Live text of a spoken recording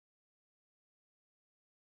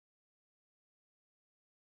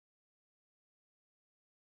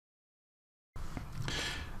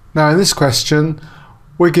Now in this question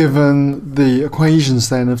we're given the equations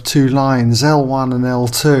then of two lines, L1 and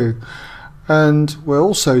L2, and we're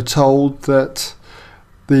also told that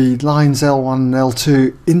the lines L1 and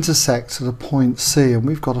L2 intersect at a point C, and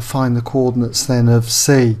we've got to find the coordinates then of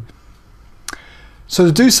C. So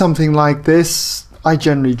to do something like this, I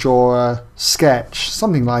generally draw a sketch,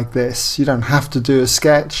 something like this. You don't have to do a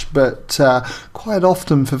sketch, but quite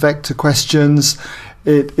often for vector questions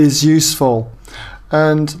it is useful.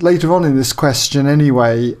 And later on in this question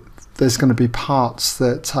anyway, there's going to be parts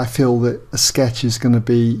that I feel that a sketch is going to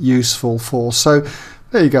be useful for. So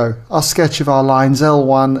there you go, our sketch of our lines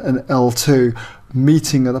L1 and L2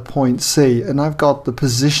 meeting at a point C, and I've got the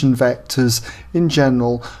position vectors in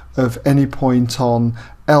general of any point on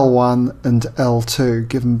L1 and L2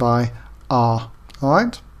 given by R.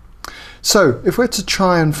 Alright? So if we're to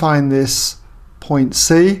try and find this point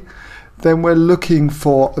C, then we're looking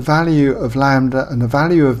for a value of lambda and a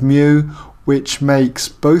value of mu which makes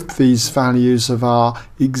both these values of R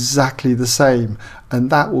exactly the same, and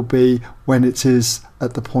that will be when it is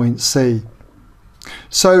at the point C.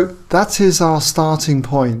 So that is our starting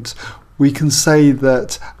point. We can say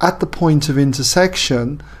that at the point of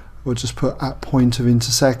intersection, we'll just put at point of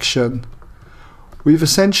intersection, we've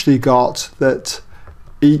essentially got that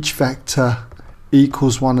each vector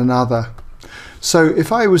equals one another. So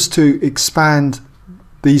if I was to expand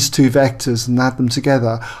these two vectors and add them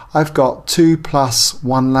together, I've got 2 plus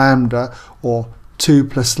 1 lambda, or 2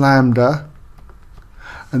 plus lambda,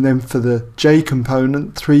 and then for the j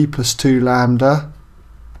component 3 plus 2 lambda,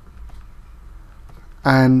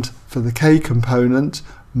 and for the k component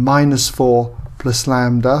minus 4 plus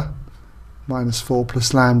lambda,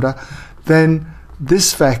 then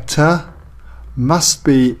this vector must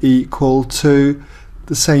be equal to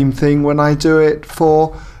the same thing when I do it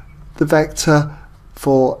for the vector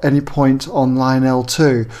for any point on line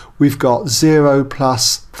L2. We've got 0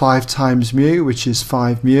 plus 5 times mu, which is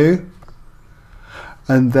 5 mu,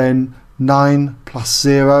 and then 9 plus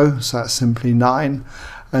 0, so that's simply 9,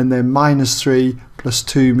 and then minus 3 plus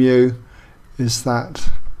 2 mu is that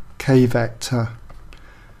k vector.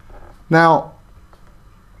 Now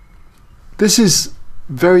this is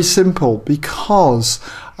very simple because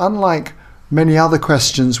unlike many other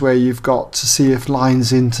questions where you've got to see if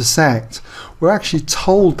lines intersect, we're actually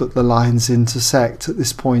told that the lines intersect at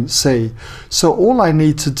this point C. So all I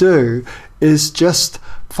need to do is just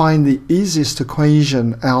find the easiest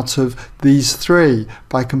equation out of these three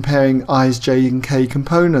by comparing i's, j and k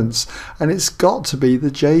components, and it's got to be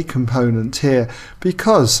the j component here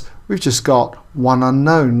because we've just got one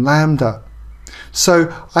unknown, lambda.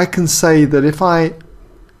 So I can say that if I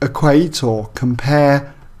equate or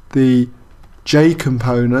compare the j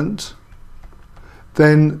component,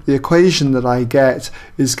 then the equation that I get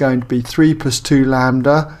is going to be 3 plus 2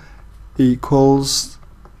 lambda equals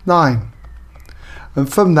 9.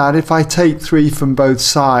 And from that, if I take 3 from both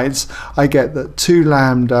sides, I get that 2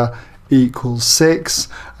 lambda equals 6,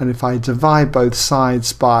 and if I divide both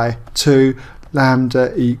sides by 2,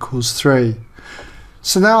 lambda equals 3.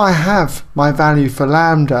 So now I have my value for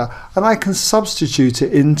lambda, and I can substitute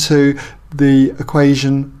it into the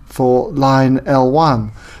equation for line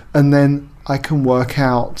L1, and then I can work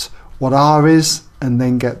out what R is and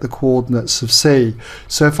then get the coordinates of C.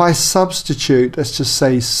 So if I substitute, let's just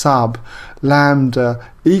say sub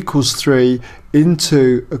lambda equals 3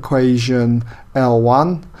 into equation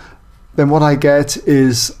L1, then what I get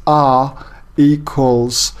is R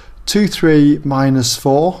equals 2, 3 minus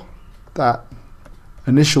 4, that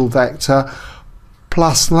initial vector,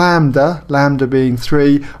 plus lambda, lambda being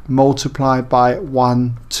 3, multiplied by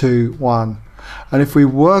 1, 2, 1. And if we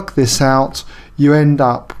work this out, you end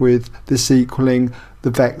up with this equaling the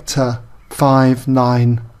vector 5,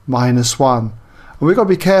 9, minus 1. And we've got to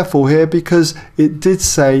be careful here because it did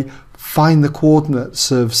say find the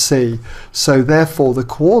coordinates of C. So therefore the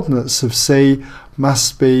coordinates of C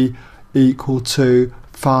must be equal to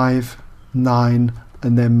 5, 9,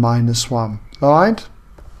 and then minus 1. Alright?